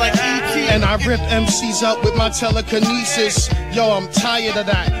stairs like E.T. And I rip MCs up with my telekinesis. Yo, I'm tired of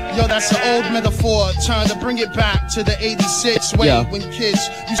that. Yo, that's an old metaphor, trying to bring it back to the 86 way when kids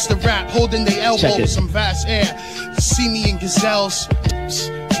used to rap holding their elbows. Some vast air. See me in gazelles.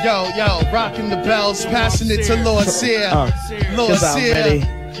 Yo, rocking the bells, passing it to Lord Sear. Lord Sear.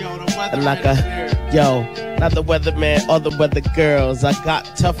 Not the weatherman or the weather girls. I got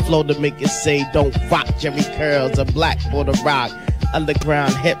tough flow to make it say don't rock Jerry curls. A black border rock.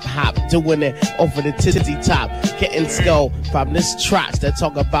 Underground hip hop, doing it over the tizzy top. Getting skull from this tracks that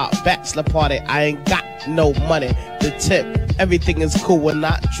talk about bachelor party. I ain't got no money. The tip, everything is cool when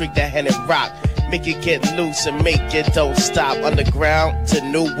I drink that hen and rock. Make it get loose and make it don't stop. Underground to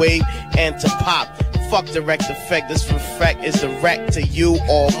new wave and to pop. Fuck direct effect, this reflect is direct to you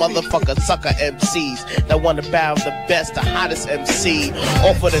all motherfucker sucker MCs that wanna battle the best, the hottest MC.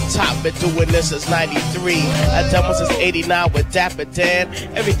 Off of the top, been doing this since 93. I done one since 89 with Dapper Dan.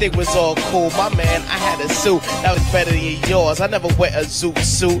 Everything was all cool, my man, I had a suit that was better than yours. I never wear a zoot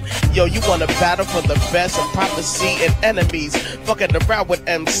suit. Yo, you wanna battle for the best of prophecy and enemies. Fucking around with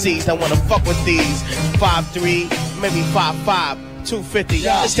MCs that wanna fuck with these. 5'3", maybe 5'5". 250,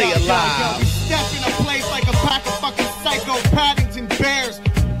 to stay alive. We step in a place like a pack of fucking psycho Paddington bears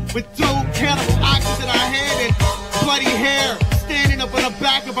with dual Cannibal Oxes in our hand and bloody hair standing up on the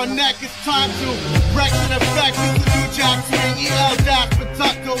back of our neck. It's time to wreck and effect. It's the new Jack Swing,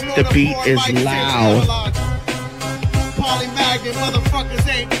 The beat is loud. Polymagnet motherfuckers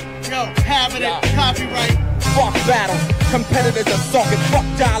ain't having it. Copyright. Fuck battle, competitors are sucking. Fuck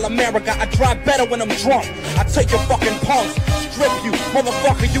dial America, I drive better when I'm drunk. I take your fucking punks, strip you.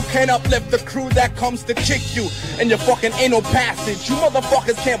 Motherfucker, you can't uplift the crew that comes to kick you in your fucking anal passage. You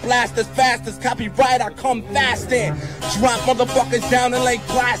motherfuckers can't blast as fast as copyright, I come fast in. Drop motherfuckers down and lay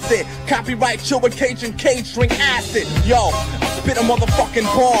plastic. Copyright, chill with Cajun cage, drink acid. Yo, I spit a motherfucking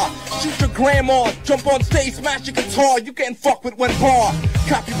bar. Shoot your grandma, jump on stage, smash your guitar. You can't fuck with one bar.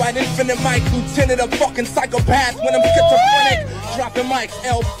 Copyright infinite mic, lieutenant of fucking psychopath. When I'm schizophrenic, dropping mics,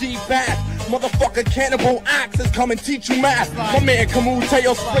 LD back. Motherfucker Cannibal Ox is coming teach you math. My man Camu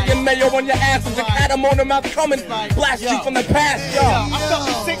Tao spraying mayo on your ass as a cat on the mouth coming. Blast you from the past, yo. I felt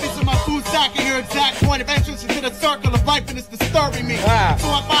the sickness in my food sack and your exact point of entrance into the circle of life and it's disturbing me. So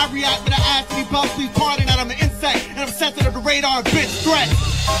if I react with an ass to be Ballz party that I'm an insect and I'm sensitive to radar and bitch threats.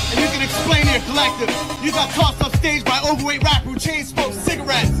 And you can explain to your collective. You got tossed off stage by overweight rapper who chain smokes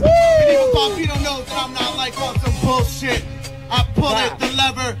cigarettes. And even Bobito knows that I'm not like on some bullshit. I pull it, the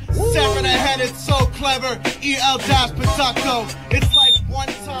lever, sever the head, it's so clever. EL-Producto, it's like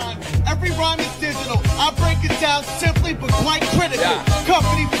one time. Every rhyme is digital. I break it down simply but quite critical.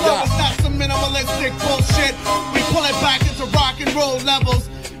 Company flow is not some minimalistic bullshit. We pull it back into rock and roll levels.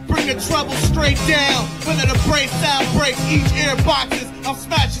 Bring the treble straight down. When the brace sound breaks each ear boxes. I'm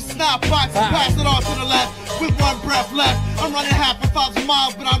smashing snap boxes, pass it off to the left. With one breath left, I'm running 500,000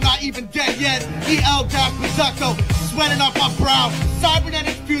 miles, but I'm not even dead yet. EL-Producto, sweating off my brow.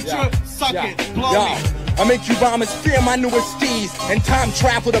 Cybernetic future, suck it, blow me. I make you rhymes fear my newest steeds and time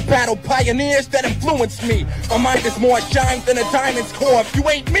travel to battle pioneers that influence me. My mind is more shine than a diamond's core. If you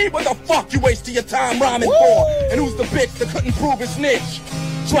ain't me, what the fuck you wasting your time rhyming for? And who's the bitch that couldn't prove his niche?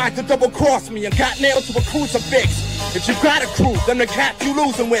 Tried to double cross me and got nailed to a crucifix. If you got a crew, then the cat you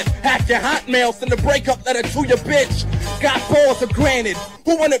losing with. Hack your hotmail, send a breakup letter to your bitch. Got balls are granted.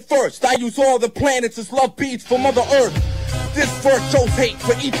 Who won it first? I use all the planets as love beats for Mother Earth. This verse shows hate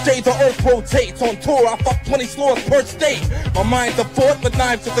for each day the earth rotates. On tour, I fuck 20 slots per state. My mind's a fort with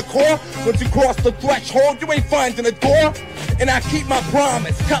knives at the core. Once you cross the threshold, you ain't finding a door. And I keep my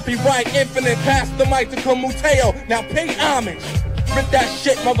promise. Copyright infinite, pass the mic to Camu Tao. Now pay homage. Rip that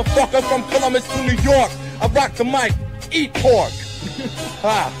shit, motherfucker, from Columbus to New York. I rock the mic, eat pork.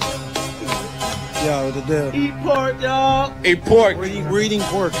 Yo, the deal. Eat pork, y'all. Eat pork. We're eating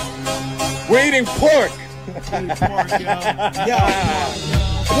pork. We're eating pork. Eat pork, y'all. Yeah.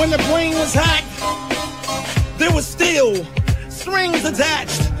 When the brain was hacked, there was still strings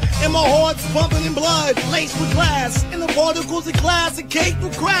attached. And my heart's pumping in blood, laced with glass. In the particles of glass, a cake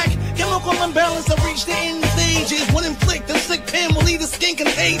with crack. Chemical imbalance, I reached the end stages. One inflict, a sick pen will leave the skin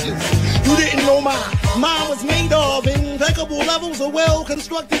contagious. You didn't know my mind was made of impeccable levels of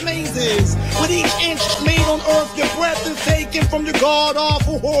well-constructed mazes. With each inch made on earth, your breath is taken from your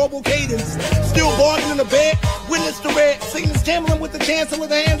god-awful, horrible cadence. Still bargaining in the bed, witness the red. Satan's gambling with the chancellor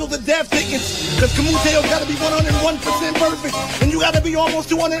to handle the death tickets. Cause Camu Tao's gotta be 101% perfect. And you gotta be almost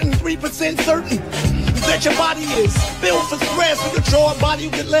 203% certain that your body is built for stress. With your jaw body, you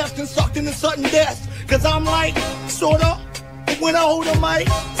get left and sucked into sudden death. Cause I'm like, sorta, when I hold a mic,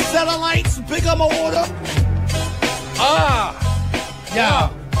 satellites, pick up my order.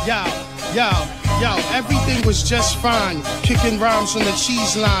 Yo, everything was just fine. Kicking rhymes on the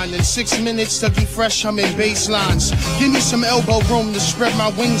cheese line. In 6 minutes to be fresh, I'm in bass lines. Give me some elbow room to spread my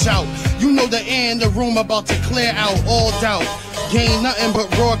wings out. You know the air in the room about to clear out all doubt. Gain nothing but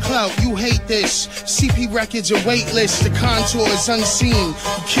raw clout, you hate this. CP records are weightless, the contour is unseen.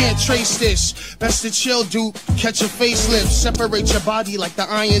 You can't trace this. Best to chill, dude. Catch a facelift, separate your body like the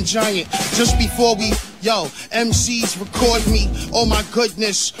Iron Giant. Just before we, MCs record me. Oh my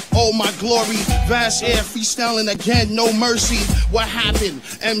goodness, oh my glory. Vast air, freestyling again, no mercy. What happened?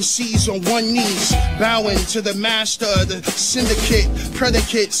 MCs on one knees, bowing to the master of the syndicate.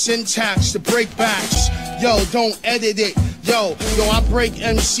 Predicate, syntax, the breakbacks. Yo, don't edit it. Yo, I break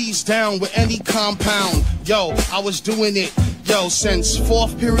MCs down with any compound. Yo, I was doing it, since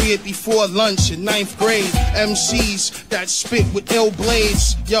 4th period before lunch in 9th grade. MCs that spit with ill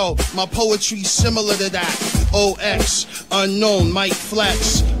blades. Yo, my poetry's similar to that. OX, unknown, Mike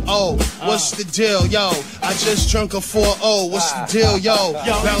Flex. Oh, what's the deal, yo? I just drunk a 4-0. What's the deal, yo?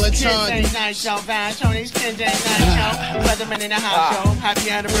 Valentine. Nice, yo. Valentine's nice, yo. Weatherman in the house, yo. Happy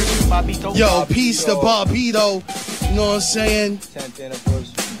anniversary, Bobito. Yo, peace to Bobito. You know what I'm saying? 10th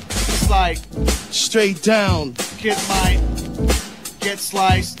anniversary. It's like straight down. Get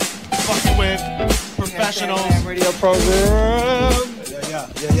sliced. Fucking with professionals. Radio program.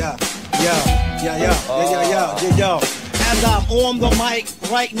 Yo. As I'm on the mic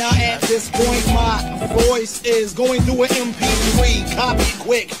right now at this point, my voice is going through an MP3. Copy it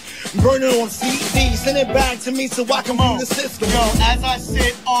quick, burn it on CD, send it back to me so I can view the system. Yo, as I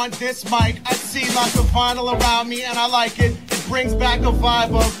sit on this mic, I see lots of vinyl around me and I like it. It brings back a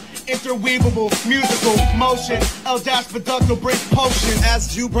vibe of interweavable musical motion. El-Producto brings potion.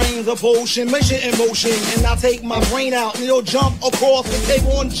 As you bring the potion, mission in motion, and I take my brain out and you'll jump across the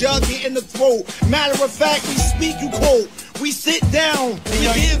table and jug it in the throat. Matter of fact, we speak, you quote. We sit down, we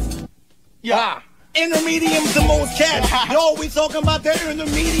give. Intermedium's the most catch. Yo, we talking about that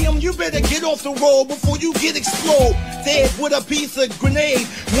intermedium. You better get off the road before you get exploded. Dead with a piece of grenade.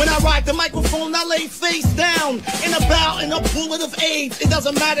 When I ride the microphone, I lay face down in a bout and a bullet of AIDS. It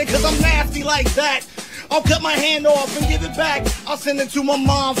doesn't matter cause I'm nasty like that. I'll cut my hand off and give it back. I'll send it to my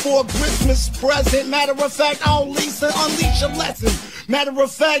mom for a Christmas present. Matter of fact, I'll unleash a lesson. Matter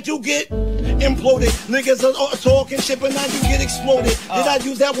of fact, you get imploded. Niggas are talking shit, but now you get exploded. Did I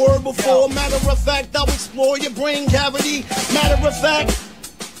use that word before? Matter of fact, I'll explore your brain cavity. Matter of fact,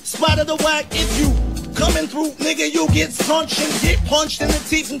 splatter the whack. If you coming through, nigga, you get punched and get punched in the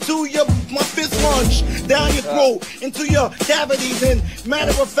teeth into my fist lunge down your throat, into your cavities. And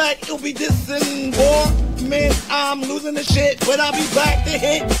matter of fact, it'll be disembowelment. I'm losing the shit, but I'll be back to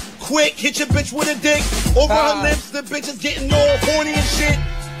hit quick. Hit your bitch with a dick over her lips. The bitch is getting all horny and shit.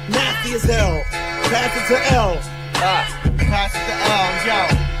 Nasty as hell. Pass it to L. Pass it to L, yo.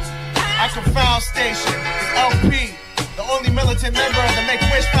 I Confound Station is LP, the only militant member of the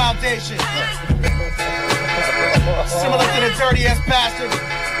Make-A-Wish Foundation. Similar to the dirty-ass bastard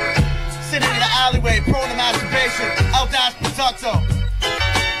sitting in the alleyway, prone to masturbation. El-Producto.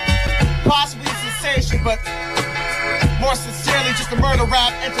 Possibly a sensation, but more sincerely just a murder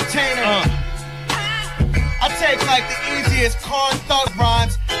rap entertainer. I take like the easiest corn thug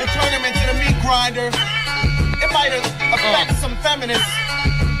rhymes and turn them into the meat grinder. It might affect some feminists,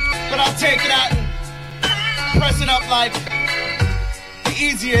 but I'll take it out and press it up like the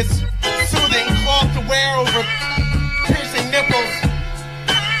easiest soothing cloth to wear over piercing nipples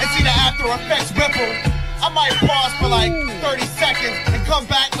and see the after effects ripple. I might pause for like 30 seconds and come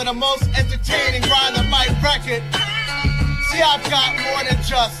back with the most entertaining rhyme that might wreck it. See, I've got more than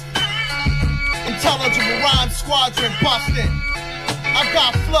just intelligible rhyme squadron busting. I've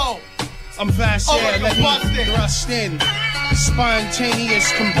got flow. I'm fast, let me thrust in.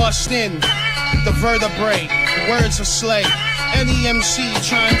 Spontaneous combustion. the vertebrae, words of slay. Any MC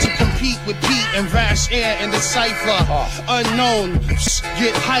trying to compete with Pete and Vast Aire in the cypher. Unknown,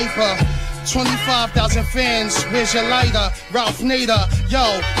 get hyper. 25,000 fans, where's your lighter? Ralph Nader,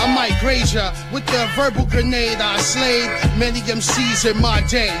 yo, I might grade ya with the verbal grenade. I slayed many MCs in my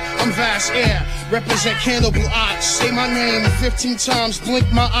day. I'm Vast Aire, represent Cannibal Ox. Say my name 15 times, blink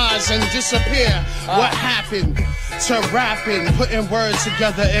my eyes and disappear. What happened to rapping? Putting words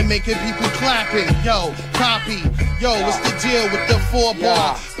together and making people clapping. Yo, copy. Yo, what's the deal with the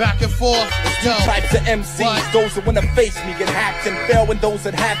 4-bar? Back and forth. Yo, two types of MCs, what? Those that wanna face me get hacked and fail, and those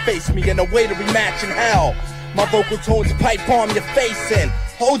that have faced me in a way to rematch in hell. My vocal tones pipe bomb your face in.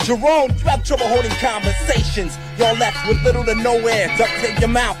 Hold your own, you have trouble holding conversations. Y'all left with little to no air. Duct tape your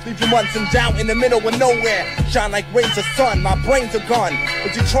mouth, leave you months in doubt in the middle of nowhere. Shine like rays of sun, my brain's a gun.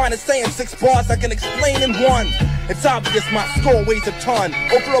 What you trying to say in 6 bars, I can explain in 1. It's obvious my score weighs a ton.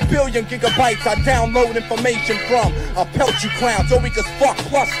 Over 1 billion gigabytes I download information from. I'll pelt you clowns, or we can fuck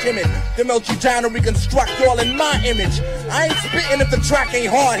plus timid. Then melt you down and reconstruct all in my image. I ain't spitting if the track ain't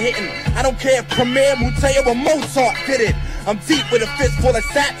hard hitting. I don't care if Premier, Muteo, or Mozart did it. I'm deep with a fist full of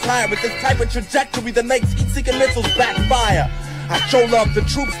satire. With this type of trajectory that makes heat-seeking missiles backfire. I show love to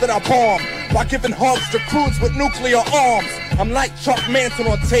troops that I bomb, while giving hugs to crews with nuclear arms. I'm like Chuck Manson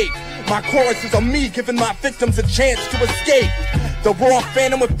on tape. My choruses are me giving my victims a chance to escape. The raw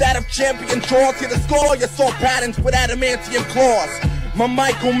phantom with that of champion draws. Hear the score, you saw patterns with adamantium claws. My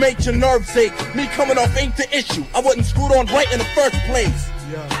mic will make your nerves ache. Me coming off ain't the issue. I wasn't screwed on right in the first place.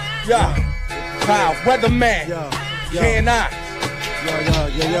 Yeah. Kyle, weatherman. Can I?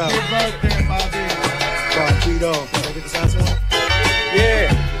 Happy birthday, Bobby. Tito. Can I get the sound one?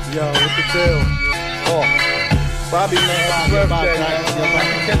 Yeah. Yo, what the deal? Oh. Bobby, man, happy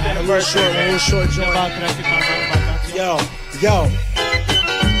birthday, man. Real short joint. Yo.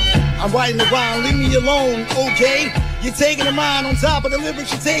 I'm writing the rhyme, leave me alone, okay? You're taking a mind on top of the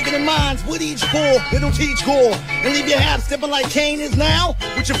lyrics, you're taking the minds with each core, it'll teach gore. And leave your half stepping like Kane is now,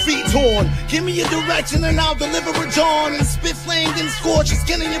 with your feet torn. Give me your direction and I'll deliver a John. And spit flamed and scorch your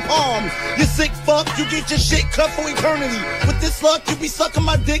skin in your palm. You sick fuck, you get your shit cut for eternity. With this luck, you be sucking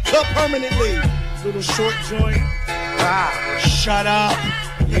my dick cut permanently. Little short joint. Shut up.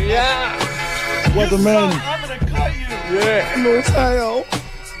 Yeah. Weatherman. I'm gonna cut you. Yeah. No tail.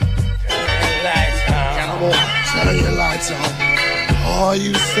 Lights on. Cannibal. Turn your lights on. All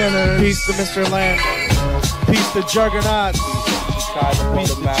you sinners. Peace to Mr. Lamb. Peace to Juggernaut.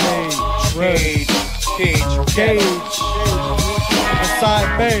 Peace to Cage. Masai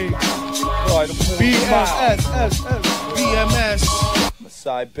Bay. BMS.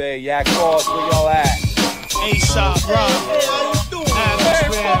 Masai Bay. Yak Ballz, where y'all at? A-Shop, Rob.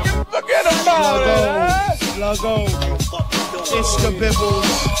 Forget about it. Sluggo. It's the Bibbles.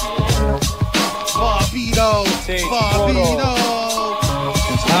 Barbito.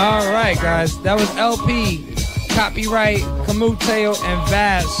 All right, guys. That was LP, Copyright, Camu Tao, and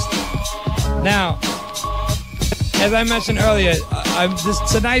Vast. Now, as I mentioned earlier,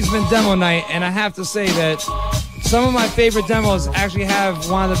 tonight's been demo night, and I have to say that some of my favorite demos actually have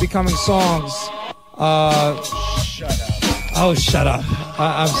wound up becoming songs. Shut up. Oh, shut up.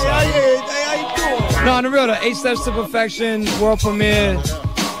 I'm sorry. How you doing? No, on the real, the 8 Steps to Perfection, world premiere,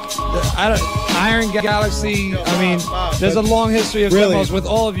 Iron Galaxy. I mean, there's a long history of demos with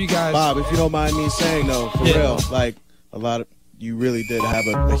all of you guys. Bob, if you don't mind me saying though, for real, like a lot of you really did have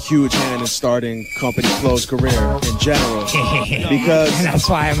a huge hand in starting Company Flow's career in general. Because and that's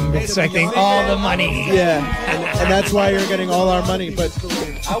why I'm expecting all the money. Yeah, and that's why you're getting all our money. But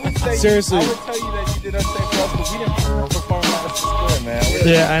I would say seriously, I would tell you that you did our thing for us, but we didn't perform Madison Square, man.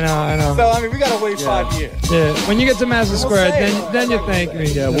 Yeah, I know. So I mean, we gotta wait 5 years. Yeah, when you get to Madison Square, then you thank me.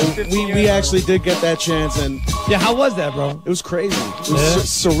 Yeah, well, we actually did get that chance, and yeah, how was that, bro? It was crazy. It was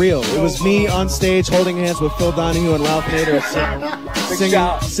surreal. It was me on stage holding hands with Phil Donahue and Ralph Nader,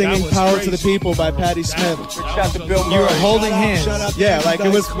 singing "Power to the People" by Patti Smith. You were holding hands. Yeah, like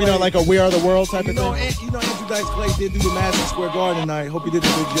it was, like a "We Are the World" type of thing. You know, Andrew Dice Clay did do the Madison Square Garden tonight. Hope you did a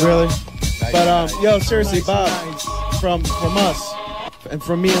good job. Really? But yo, seriously, Bob, from us and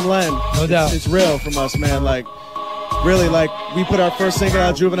from me and Len, no doubt, it's real from us, man. Like, really, like we put our first single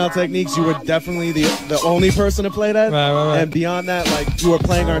out, Juvenile Techniques. You were definitely the only person to play that. Right. And beyond that, like you were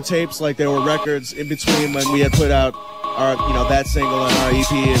playing our tapes like there were records in between when we had put out our, that single and our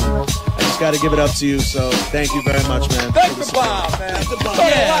EP. And I just got to give it up to you. So thank you very much, man. Thanks to Bob, man.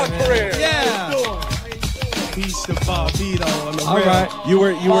 Yeah. Peace to Barbito on the All real. right. You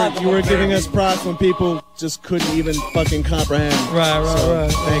were giving us props when people just couldn't even fucking comprehend. Right. So,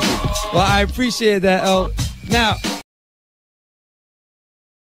 thank you. Well, I appreciate that, El. Now,